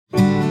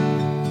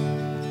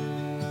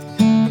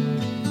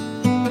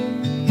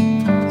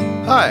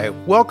Hi,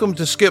 welcome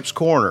to Skip's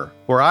Corner,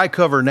 where I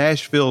cover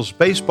Nashville's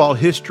baseball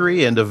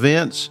history and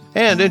events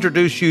and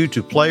introduce you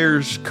to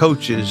players,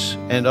 coaches,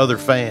 and other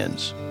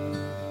fans.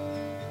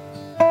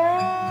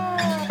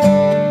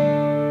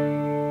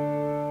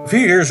 A few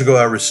years ago,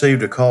 I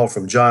received a call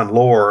from John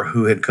Lohr,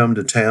 who had come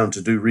to town to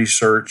do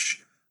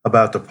research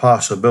about the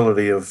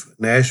possibility of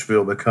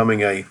Nashville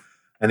becoming an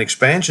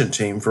expansion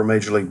team for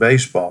Major League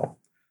Baseball.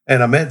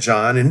 And I met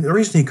John, and the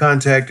reason he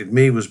contacted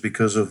me was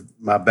because of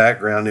my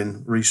background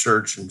in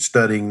research and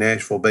studying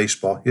Nashville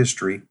baseball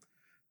history.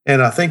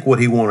 And I think what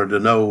he wanted to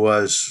know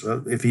was,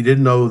 if he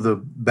didn't know the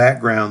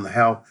background,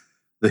 how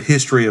the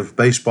history of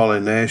baseball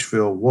in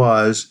Nashville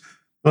was,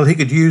 well, he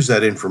could use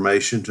that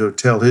information to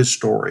tell his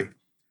story.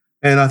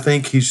 And I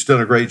think he's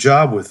done a great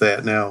job with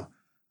that. Now,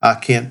 I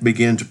can't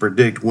begin to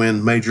predict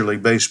when Major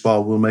League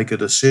Baseball will make a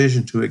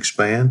decision to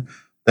expand.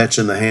 That's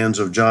in the hands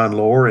of John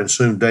Lohr, and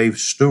soon Dave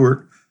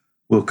Stewart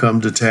will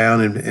come to town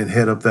and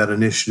head up that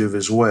initiative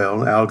as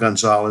well. Al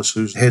Gonzalez,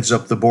 who heads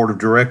up the board of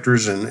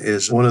directors and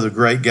is one of the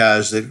great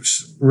guys that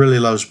really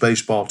loves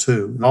baseball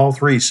too. And all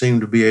three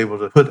seem to be able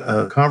to put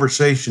a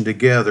conversation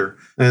together,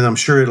 and I'm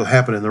sure it'll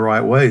happen in the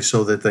right way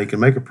so that they can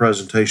make a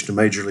presentation to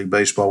Major League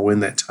Baseball when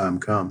that time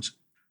comes.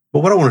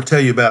 But what I want to tell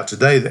you about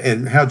today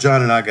and how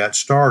John and I got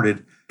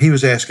started, he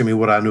was asking me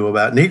what I knew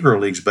about Negro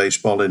Leagues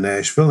baseball in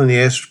Nashville, and he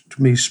asked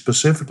me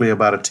specifically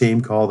about a team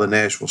called the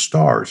Nashville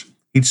Stars.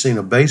 He'd seen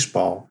a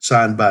baseball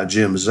signed by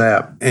Jim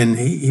Zapp, and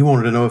he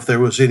wanted to know if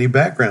there was any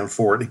background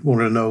for it. He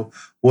wanted to know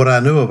what I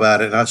knew about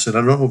it. And I said,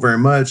 I don't know very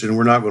much, and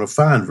we're not going to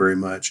find very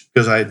much.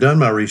 Because I had done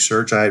my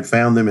research. I had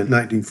found them in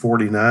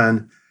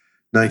 1949,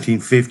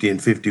 1950,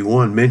 and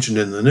 51 mentioned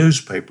in the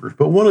newspapers.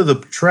 But one of the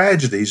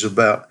tragedies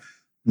about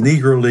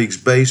Negro Leagues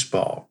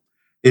baseball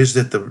is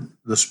that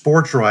the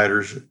sports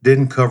writers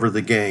didn't cover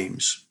the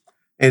games.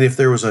 And if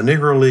there was a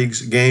Negro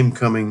Leagues game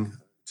coming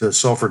to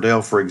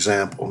Sulphurdale, for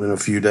example, in a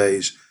few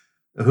days,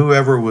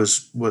 whoever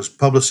was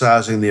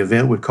publicizing the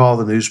event would call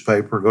the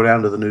newspaper, go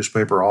down to the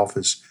newspaper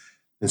office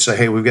and say,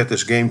 hey, we've got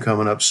this game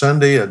coming up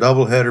Sunday, a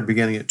doubleheader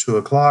beginning at 2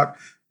 o'clock.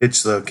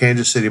 It's the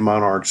Kansas City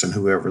Monarchs and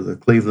whoever, the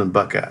Cleveland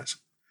Buckeyes.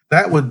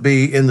 That would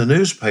be in the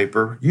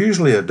newspaper,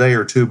 usually a day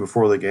or two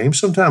before the game,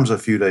 sometimes a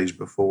few days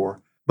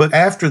before. But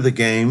after the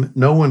game,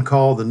 no one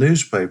called the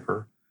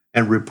newspaper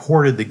and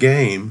reported the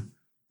game.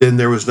 Then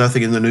there was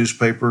nothing in the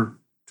newspaper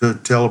to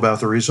tell about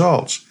the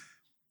results.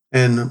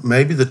 And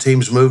maybe the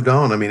teams moved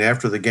on. I mean,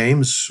 after the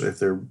games, if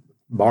they're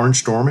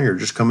barnstorming or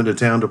just coming to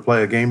town to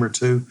play a game or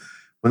two,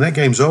 when that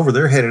game's over,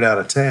 they're headed out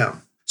of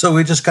town. So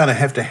we just kind of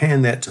have to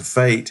hand that to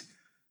fate.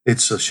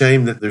 It's a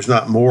shame that there's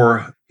not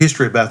more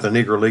history about the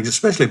Negro Leagues,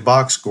 especially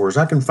box scores.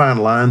 I can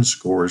find line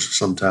scores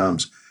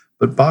sometimes,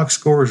 but box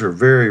scores are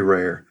very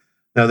rare.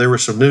 Now, there were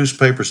some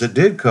newspapers that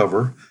did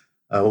cover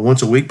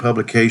once-a-week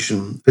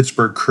publication,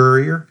 Pittsburgh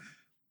Courier.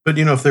 But,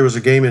 you know, if there was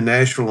a game in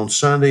Nashville on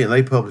Sunday and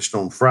they published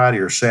on Friday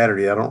or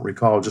Saturday, I don't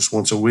recall, just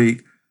once a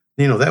week,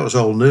 you know, that was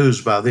old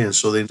news by then.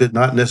 So they did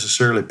not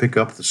necessarily pick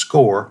up the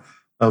score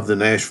of the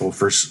Nashville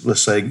for,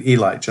 let's say,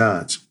 Elite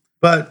Giants.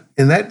 But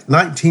in that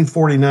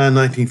 1949,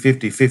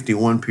 1950,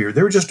 51 period,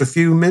 there were just a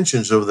few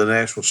mentions of the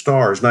Nashville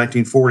Stars.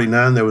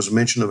 1949, there was a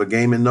mention of a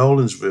game in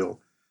Nolensville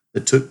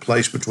that took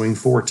place between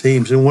four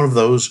teams, and one of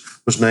those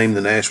was named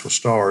the Nashville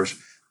Stars.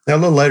 Now, a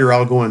little later,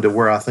 I'll go into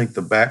where I think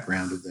the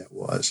background of that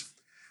was.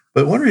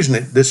 But one reason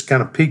that this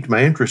kind of piqued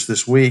my interest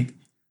this week,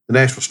 the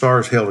Nashville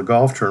Stars held a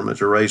golf tournament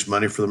to raise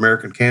money for the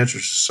American Cancer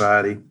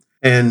Society,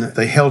 and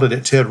they held it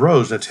at Ted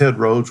Rhodes. Now, Ted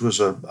Rhodes was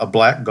a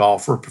black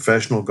golfer, a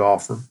professional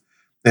golfer,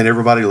 and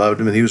everybody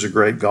loved him, and he was a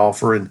great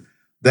golfer. And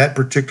that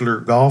particular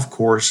golf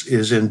course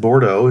is in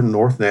Bordeaux in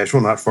North Nashville,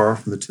 not far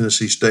from the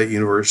Tennessee State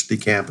University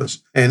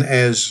campus. And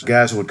as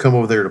guys would come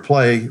over there to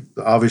play,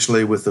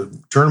 obviously with the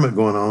tournament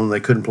going on,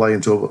 they couldn't play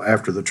until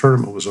after the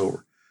tournament was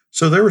over.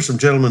 So there were some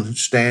gentlemen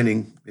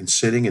standing and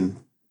sitting, and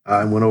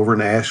I went over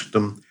and asked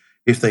them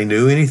if they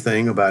knew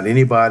anything about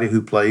anybody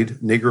who played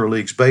Negro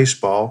Leagues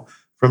baseball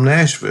from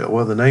Nashville.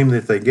 Well, the name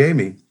that they gave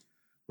me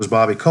was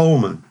Bobby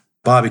Coleman.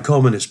 Bobby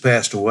Coleman has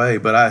passed away,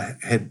 but I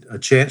had a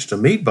chance to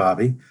meet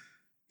Bobby.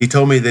 He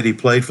told me that he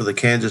played for the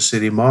Kansas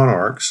City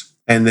Monarchs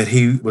and that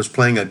he was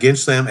playing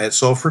against them at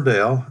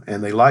Sulphurdale,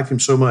 and they liked him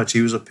so much,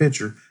 he was a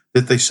pitcher,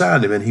 that they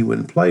signed him and he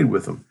went and played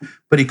with them.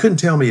 But he couldn't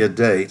tell me a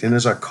date. And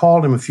as I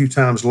called him a few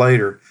times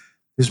later,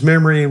 his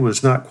memory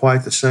was not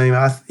quite the same.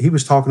 He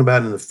was talking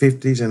about it in the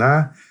 50s, and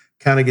I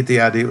kind of get the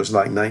idea it was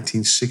like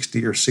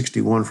 1960 or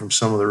 61 from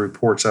some of the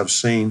reports I've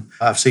seen.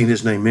 I've seen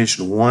his name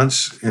mentioned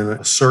once in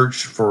a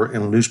search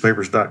in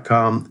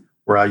newspapers.com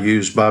where I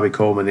used Bobby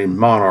Coleman in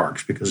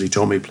Monarchs because he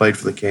told me he played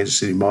for the Kansas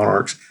City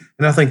Monarchs.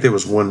 And I think there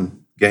was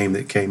one game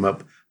that came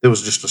up. There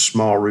was just a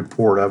small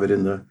report of it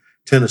in the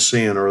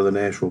Tennessean or the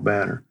Nashville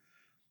Banner.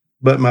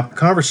 But my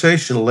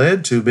conversation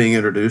led to being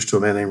introduced to a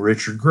man named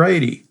Richard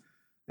Grady.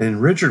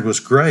 And Richard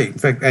was great. In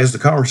fact, as the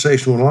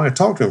conversation went along, I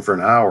talked to him for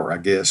an hour, I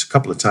guess, a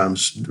couple of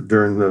times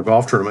during the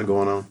golf tournament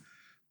going on.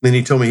 Then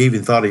he told me he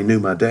even thought he knew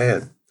my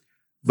dad.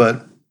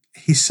 But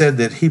he said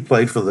that he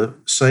played for the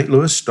St.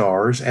 Louis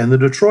Stars and the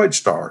Detroit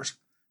Stars.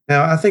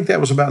 Now, I think that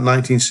was about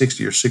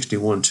 1960 or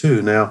 61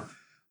 too. Now,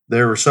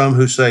 there were some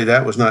who say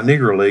that was not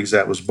Negro Leagues,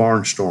 that was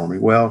barnstorming.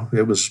 Well,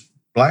 it was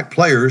black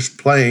players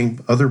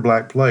playing other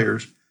black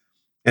players,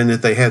 and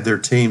that they had their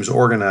teams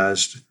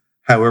organized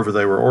however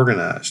they were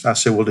organized. I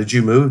said, well, did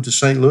you move to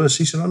St. Louis?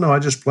 He said, oh, no, I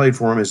just played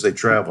for them as they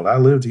traveled. I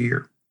lived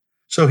here.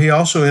 So he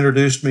also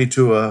introduced me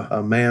to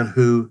a man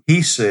who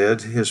he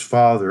said his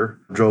father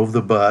drove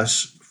the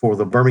bus for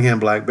the Birmingham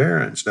Black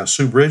Barons. Now,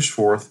 Sue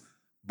Bridgeforth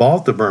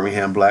bought the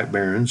Birmingham Black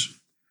Barons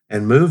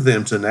and moved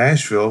them to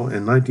Nashville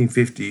in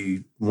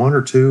 1951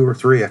 or 2 or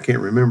 3, I can't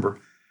remember.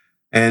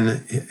 And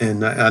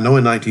I know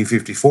in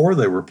 1954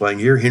 they were playing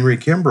here. Henry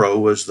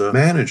Kimbrough was the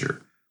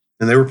manager,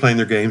 and they were playing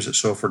their games at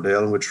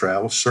Sulphurdale and would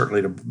travel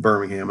certainly to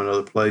Birmingham and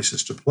other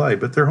places to play.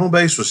 But their home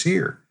base was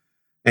here.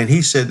 And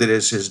he said that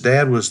as his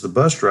dad was the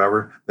bus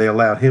driver, they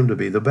allowed him to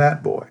be the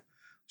bat boy.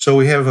 So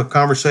we have a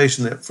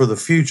conversation that for the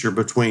future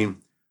between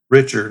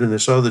Richard and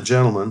this other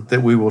gentleman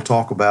that we will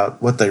talk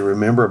about what they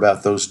remember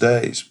about those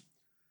days.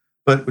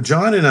 But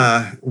John and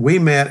I, we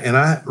met, and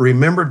I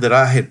remembered that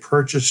I had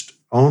purchased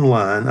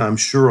online, I'm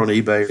sure on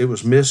eBay, it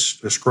was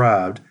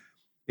misdescribed.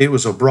 It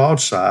was a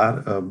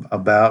broadside of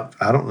about,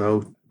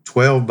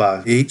 12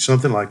 by 8,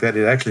 something like that.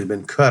 It had actually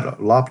been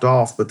cut, lopped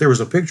off, but there was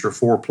a picture of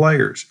 4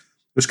 players.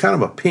 It was kind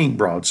of a pink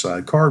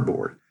broadside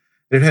cardboard.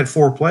 It had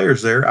 4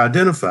 players there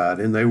identified,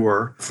 and they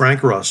were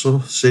Frank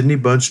Russell, Sidney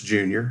Bunch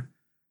Jr.,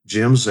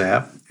 Jim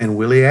Zapp, and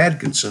Willie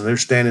Atkinson. They're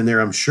standing there,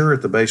 I'm sure,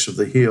 at the base of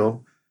the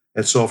hill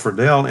at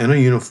Sulphurdale in a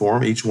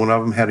uniform. Each one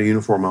of them had a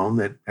uniform on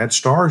that had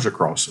stars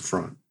across the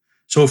front.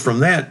 So from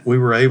that, we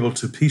were able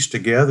to piece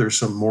together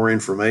some more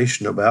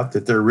information about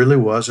that there really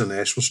was a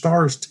Nashville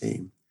Stars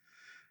team.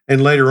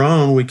 And later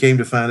on, we came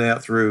to find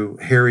out through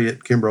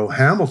Harriet Kimbrough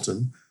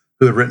Hamilton,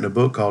 who had written a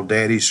book called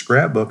Daddy's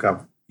Scrapbook.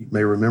 You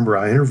may remember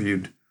I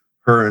interviewed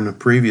her in a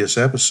previous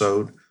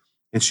episode,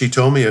 and she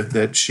told me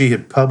that she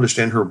had published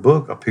in her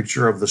book a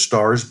picture of the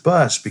Stars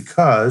bus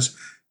because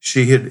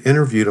she had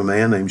interviewed a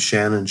man named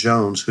Shannon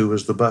Jones, who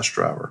was the bus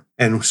driver.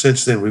 And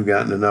since then, we've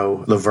gotten to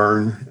know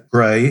Laverne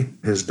Gray,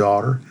 his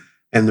daughter,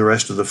 and the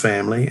rest of the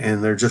family,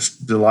 and they're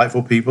just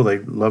delightful people. They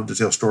love to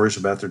tell stories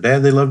about their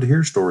dad. They love to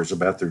hear stories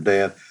about their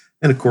dad.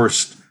 And, of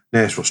course,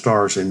 Nashville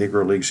Stars and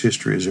Negro Leagues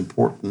history is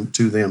important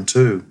to them,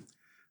 too.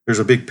 There's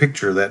a big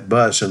picture of that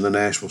bus in the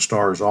Nashville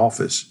Stars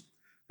office.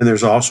 And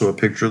there's also a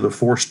picture of the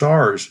 4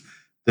 stars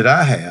that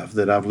I have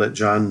that I've let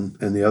John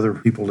and the other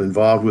people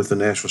involved with the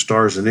Nashville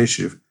Stars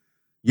Initiative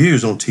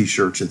use on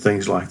T-shirts and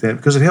things like that,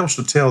 because it helps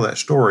to tell that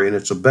story, and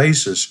it's a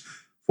basis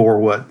for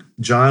what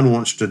John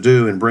wants to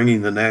do in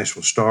bringing the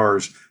Nashville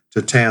Stars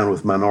to town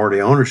with minority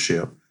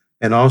ownership,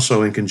 and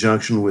also in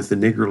conjunction with the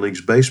Negro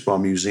Leagues Baseball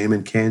Museum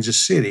in Kansas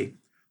City.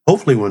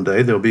 Hopefully one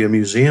day there'll be a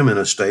museum in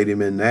a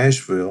stadium in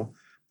Nashville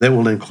that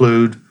will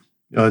include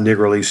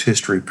Negro Leagues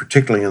history,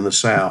 particularly in the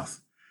South.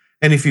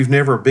 And if you've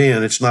never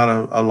been, it's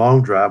not a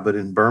long drive, but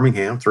in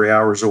Birmingham, 3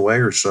 hours away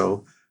or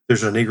so,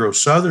 there's a Negro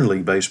Southern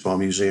League Baseball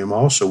Museum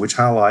also, which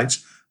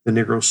highlights the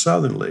Negro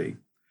Southern League.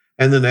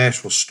 And the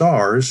Nashville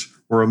Stars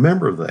were a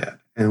member of that.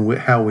 And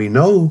how we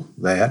know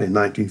that in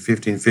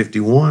 1950 and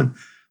 51,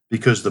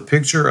 because the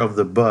picture of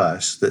the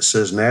bus that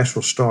says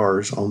Nashville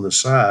Stars on the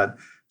side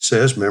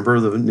says member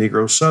of the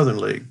Negro Southern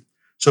League.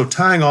 So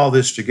tying all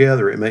this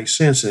together, it makes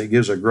sense and it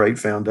gives a great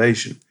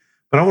foundation.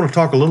 But I want to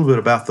talk a little bit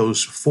about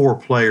those 4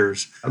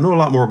 players. I know a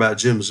lot more about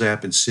Jim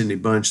Zapp and Sidney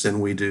Bunch than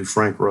we do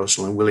Frank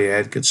Russell and Willie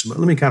Atkinson, but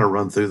let me kind of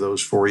run through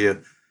those for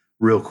you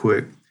real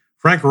quick.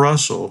 Frank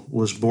Russell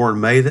was born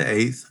May the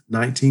 8th,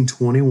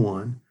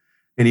 1921,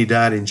 and he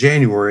died in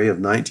January of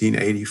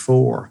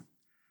 1984.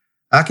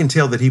 I can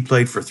tell that he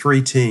played for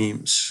 3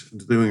 teams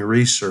doing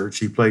research.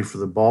 He played for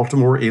the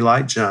Baltimore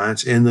Elite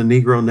Giants in the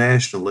Negro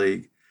National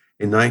League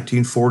in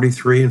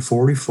 1943 and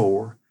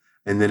 44.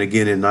 And then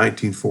again in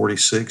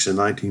 1946 and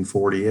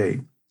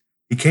 1948.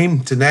 He came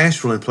to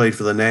Nashville and played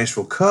for the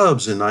Nashville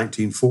Cubs in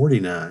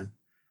 1949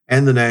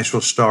 and the Nashville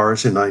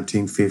Stars in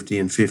 1950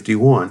 and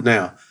 51.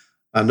 Now,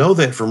 I know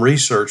that from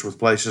research with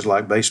places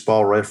like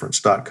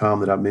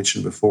baseballreference.com that I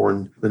mentioned before,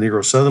 and the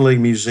Negro Southern League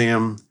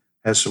Museum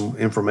has some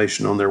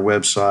information on their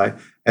website,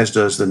 as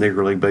does the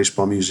Negro League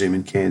Baseball Museum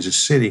in Kansas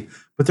City.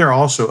 But there are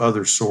also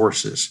other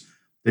sources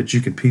that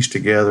you can piece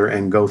together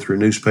and go through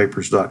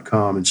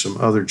newspapers.com and some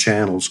other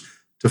channels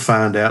to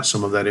find out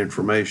some of that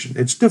information.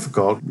 It's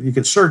difficult. You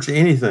can search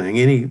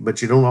anything,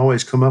 but you don't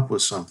always come up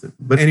with something.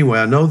 But anyway,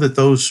 I know that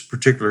those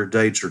particular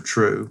dates are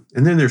true.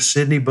 And then there's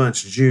Sidney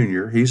Bunch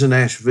Jr. He's a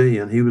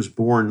Nashvilleian. He was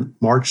born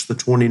March the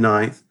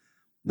 29th,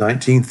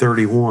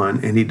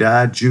 1931, and he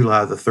died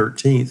July the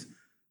 13th,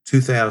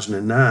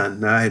 2009.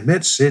 Now, I had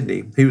met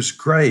Sidney. He was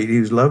great.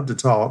 He loved to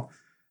talk,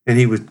 and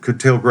he could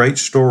tell great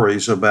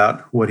stories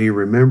about what he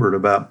remembered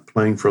about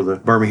playing for the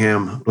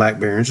Birmingham Black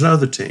Barons and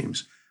other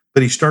teams.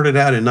 But he started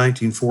out in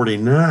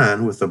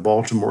 1949 with the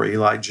Baltimore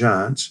Elite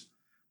Giants,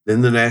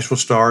 then the Nashville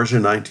Stars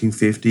in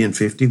 1950 and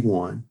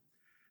 51.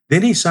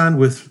 Then he signed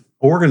with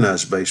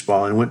organized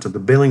baseball and went to the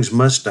Billings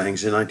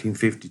Mustangs in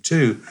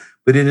 1952,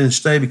 but he didn't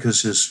stay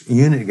because his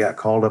unit got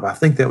called up. I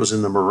think that was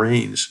in the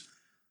Marines.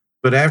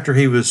 But after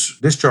he was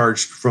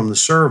discharged from the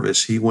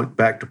service, he went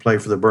back to play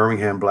for the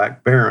Birmingham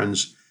Black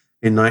Barons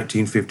in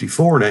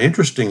 1954. Now,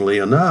 interestingly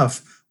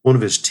enough, one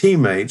of his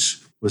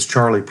teammates was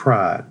Charlie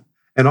Pride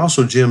and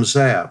also Jim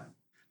Zapp.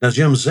 Now,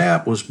 Jim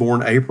Zapp was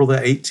born April the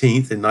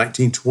 18th in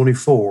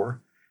 1924,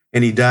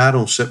 and he died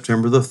on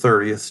September the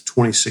 30th,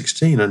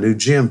 2016. I knew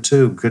Jim,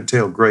 too, could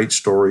tell great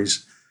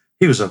stories.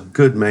 He was a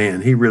good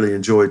man. He really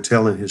enjoyed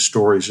telling his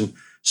stories and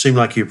seemed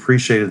like he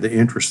appreciated the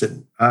interest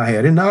that I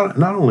had, and not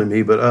only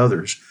me, but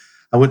others.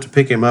 I went to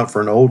pick him up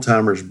for an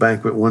old-timers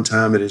banquet one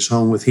time at his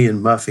home with he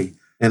and Muffy,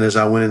 and as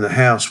I went in the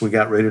house, we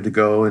got ready to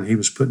go, and he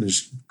was putting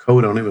his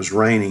coat on. It was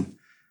raining.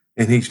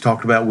 And he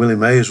talked about Willie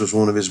Mays was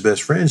one of his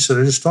best friends. He said,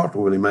 I just talked to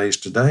Willie Mays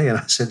today. And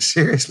I said,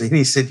 seriously? And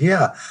he said,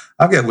 yeah,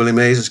 I've got Willie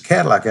Mays'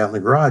 Cadillac out in the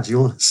garage. You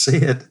want to see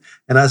it?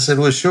 And I said,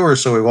 well, sure.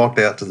 So we walked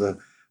out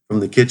from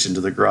the kitchen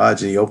to the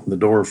garage, and he opened the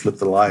door and flipped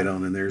the light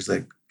on, and there's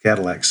that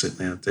Cadillac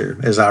sitting out there.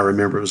 As I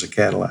remember, it was a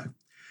Cadillac.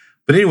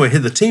 But anyway,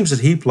 the teams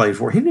that he played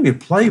for, he didn't even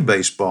play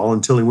baseball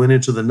until he went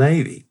into the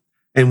Navy.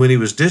 And when he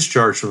was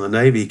discharged from the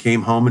Navy, he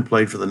came home and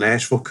played for the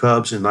Nashville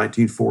Cubs in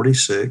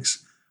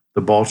 1946,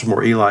 the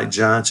Baltimore Elite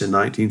Giants in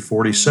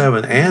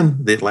 1947,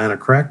 and the Atlanta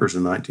Crackers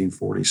in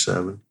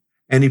 1947.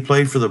 And he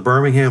played for the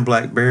Birmingham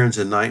Black Barons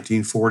in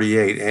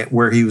 1948,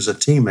 where he was a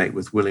teammate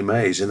with Willie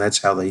Mays, and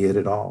that's how they hit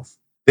it off.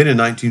 Then in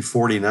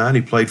 1949,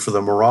 he played for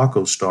the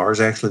Morocco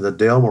Stars, actually the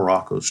Del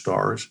Morocco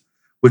Stars,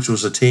 which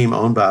was a team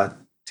owned by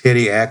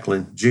Teddy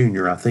Acklin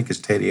Jr., I think it's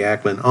Teddy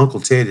Acklin, Uncle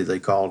Teddy they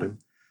called him.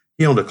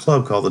 He owned a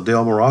club called the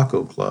Del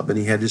Morocco Club, and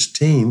he had his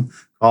team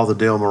called the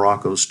Del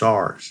Morocco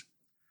Stars.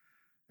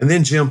 And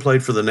then Jim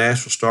played for the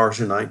Nashville Stars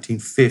in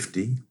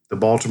 1950, the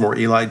Baltimore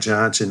Elite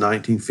Giants in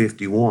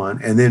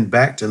 1951, and then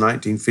back to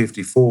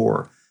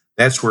 1954.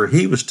 That's where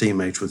he was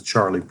teammates with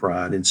Charlie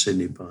Pride and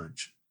Sidney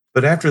Bunch.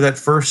 But after that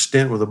first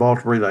stint with the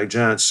Baltimore Elite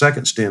Giants,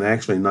 second stint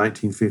actually in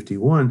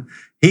 1951,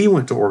 he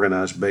went to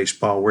organized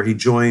baseball where he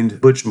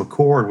joined Butch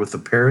McCord with the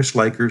Paris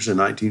Lakers in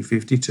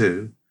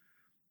 1952,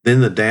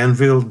 then the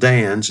Danville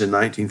Dans in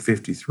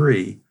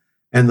 1953,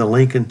 and the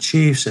Lincoln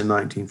Chiefs in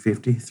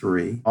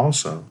 1953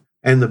 also,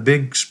 and the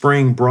Big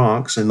Spring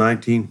Bronx in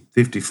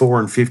 1954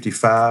 and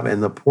 55,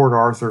 and the Port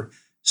Arthur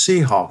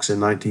Seahawks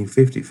in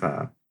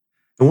 1955.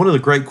 And one of the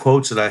great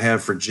quotes that I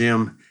have for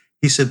Jim,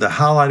 he said, the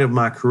highlight of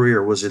my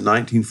career was in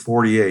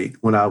 1948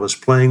 when I was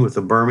playing with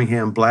the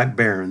Birmingham Black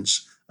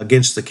Barons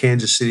against the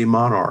Kansas City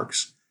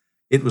Monarchs.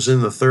 It was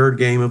in the third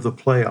game of the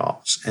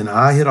playoffs, and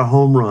I hit a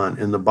home run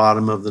in the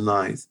bottom of the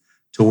ninth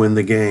to win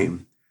the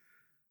game.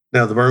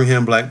 Now, the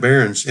Birmingham Black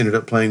Barons ended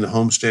up playing the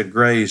Homestead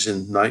Grays in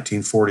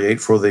 1948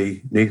 for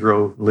the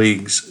Negro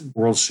League's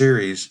World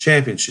Series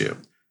championship,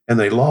 and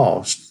they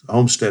lost.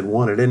 Homestead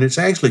won it, and it's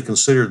actually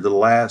considered the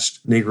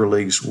last Negro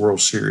League's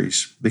World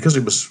Series because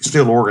it was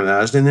still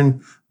organized. And then,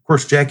 of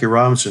course, Jackie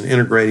Robinson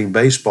integrating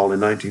baseball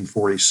in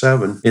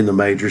 1947 in the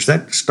majors,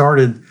 that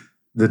started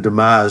the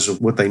demise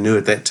of what they knew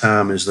at that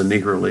time as the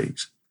Negro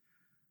Leagues.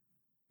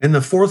 And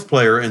the fourth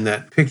player in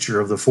that picture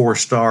of the four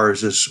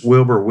stars is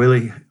Wilbur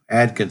Willie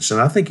Atkinson.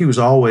 I think he was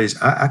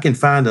always, I can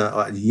find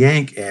a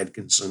Yank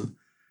Atkinson,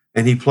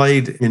 and he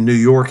played in New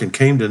York and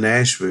came to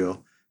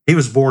Nashville. He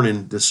was born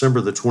in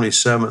December the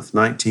 27th,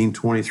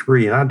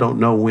 1923, and I don't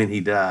know when he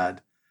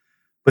died.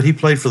 But he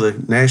played for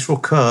the Nashville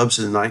Cubs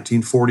in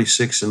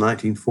 1946 and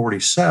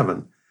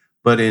 1947.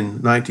 But in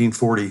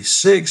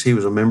 1946, he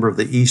was a member of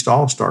the East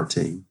All-Star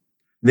team.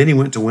 Then he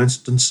went to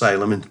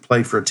Winston-Salem and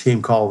played for a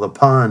team called the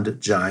Pond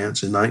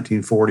Giants in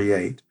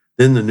 1948,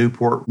 then the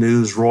Newport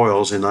News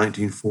Royals in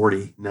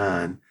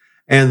 1949,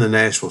 and the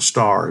Nashville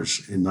Stars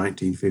in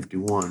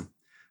 1951.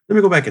 Let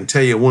me go back and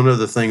tell you one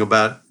other thing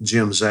about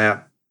Jim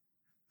Zapp.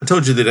 I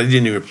told you that I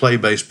didn't even play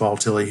baseball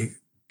till he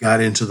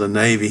got into the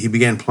Navy. He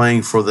began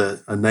playing for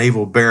a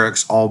Naval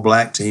Barracks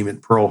all-black team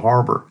at Pearl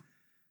Harbor,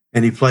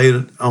 and he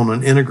played on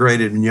an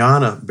integrated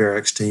Nyana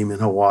Barracks team in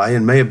Hawaii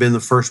and may have been the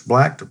first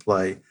black to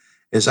play.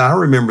 As I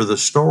remember, the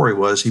story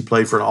was he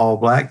played for an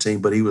all-black team,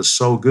 but he was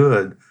so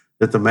good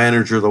that the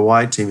manager of the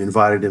white team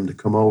invited him to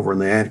come over,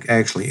 and they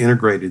actually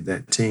integrated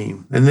that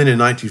team. And then in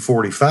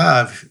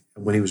 1945,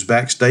 when he was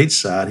back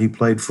stateside, he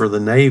played for the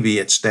Navy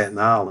at Staten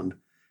Island,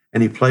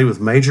 and he played with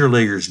major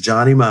leaguers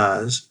Johnny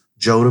Mize,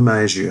 Joe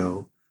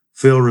DiMaggio,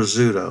 Phil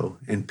Rizzuto,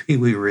 and Pee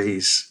Wee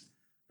Reese.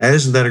 Now,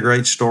 isn't that a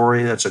great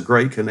story? That's a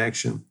great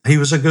connection. He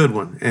was a good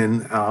one,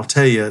 and I'll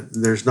tell you,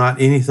 there's not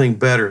anything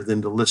better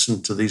than to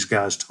listen to these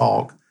guys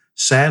talk.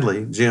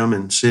 Sadly, Jim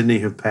and Sidney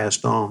have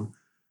passed on,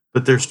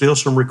 but there's still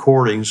some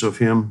recordings of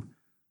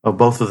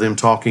both of them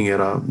talking at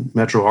a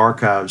Metro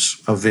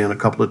Archives event a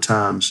couple of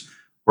times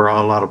where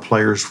a lot of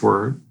players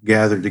were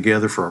gathered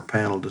together for a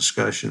panel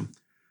discussion.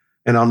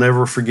 And I'll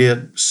never forget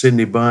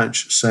Sidney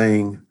Bunch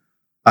saying,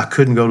 I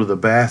couldn't go to the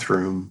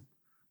bathroom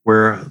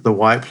where the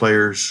white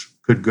players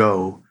could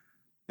go,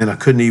 and I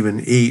couldn't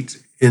even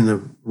eat in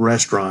the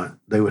restaurant.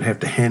 They would have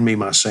to hand me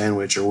my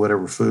sandwich or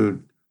whatever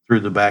food through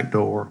the back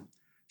door.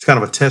 It's kind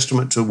of a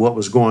testament to what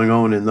was going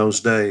on in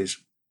those days.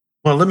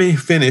 Well, let me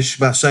finish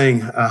by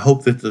saying I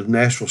hope that the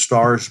Nashville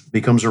Stars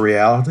becomes a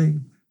reality.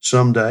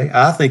 someday.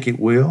 I think it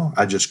will.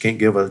 I just can't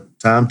give a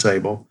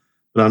timetable,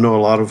 but I know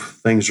a lot of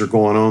things are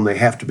going on. They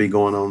have to be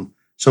going on.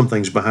 Some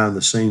things behind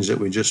the scenes that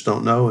we just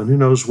don't know, and who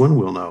knows when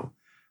we'll know.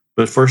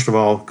 But first of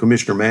all,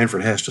 Commissioner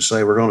Manfred has to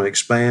say we're going to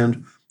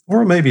expand,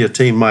 or maybe a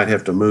team might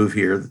have to move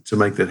here to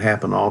make that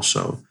happen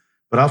also.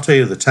 But I'll tell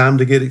you, the time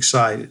to get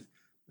excited,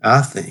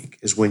 I think,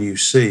 is when you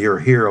see or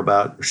hear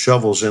about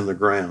shovels in the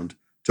ground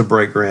to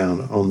break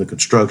ground on the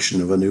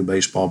construction of a new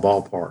baseball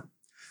ballpark.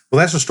 Well,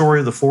 that's the story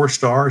of the Four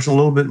Stars, and a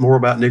little bit more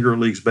about Negro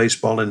Leagues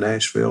baseball in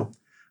Nashville.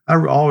 I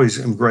always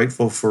am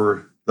grateful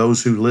for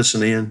those who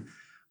listen in.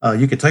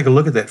 You can take a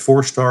look at that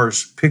Four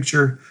Stars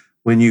picture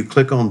when you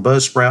click on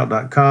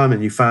buzzsprout.com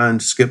and you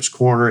find Skip's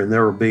Corner, and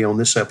there will be on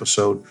this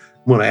episode,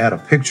 I'm going to add a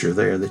picture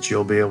there that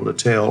you'll be able to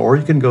tell. Or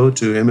you can go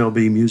to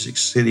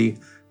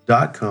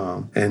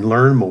mlbmusiccity.com and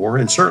learn more,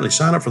 and certainly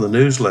sign up for the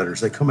newsletters.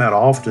 They come out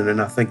often,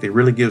 and I think they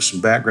really give some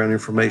background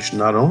information,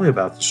 not only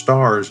about the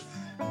Stars,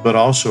 but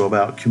also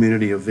about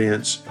community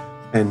events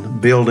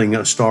and building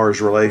a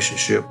Stars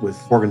relationship with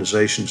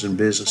organizations and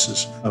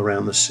businesses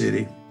around the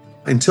city.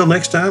 Until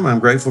next time, I'm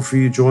grateful for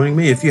you joining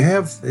me. If you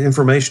have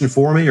information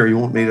for me, or you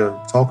want me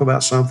to talk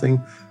about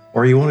something,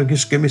 or you want to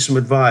just give me some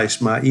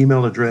advice, my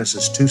email address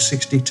is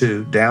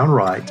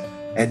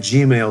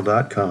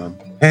 262downright@gmail.com.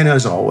 And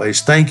as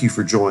always, thank you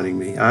for joining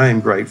me. I am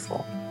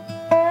grateful.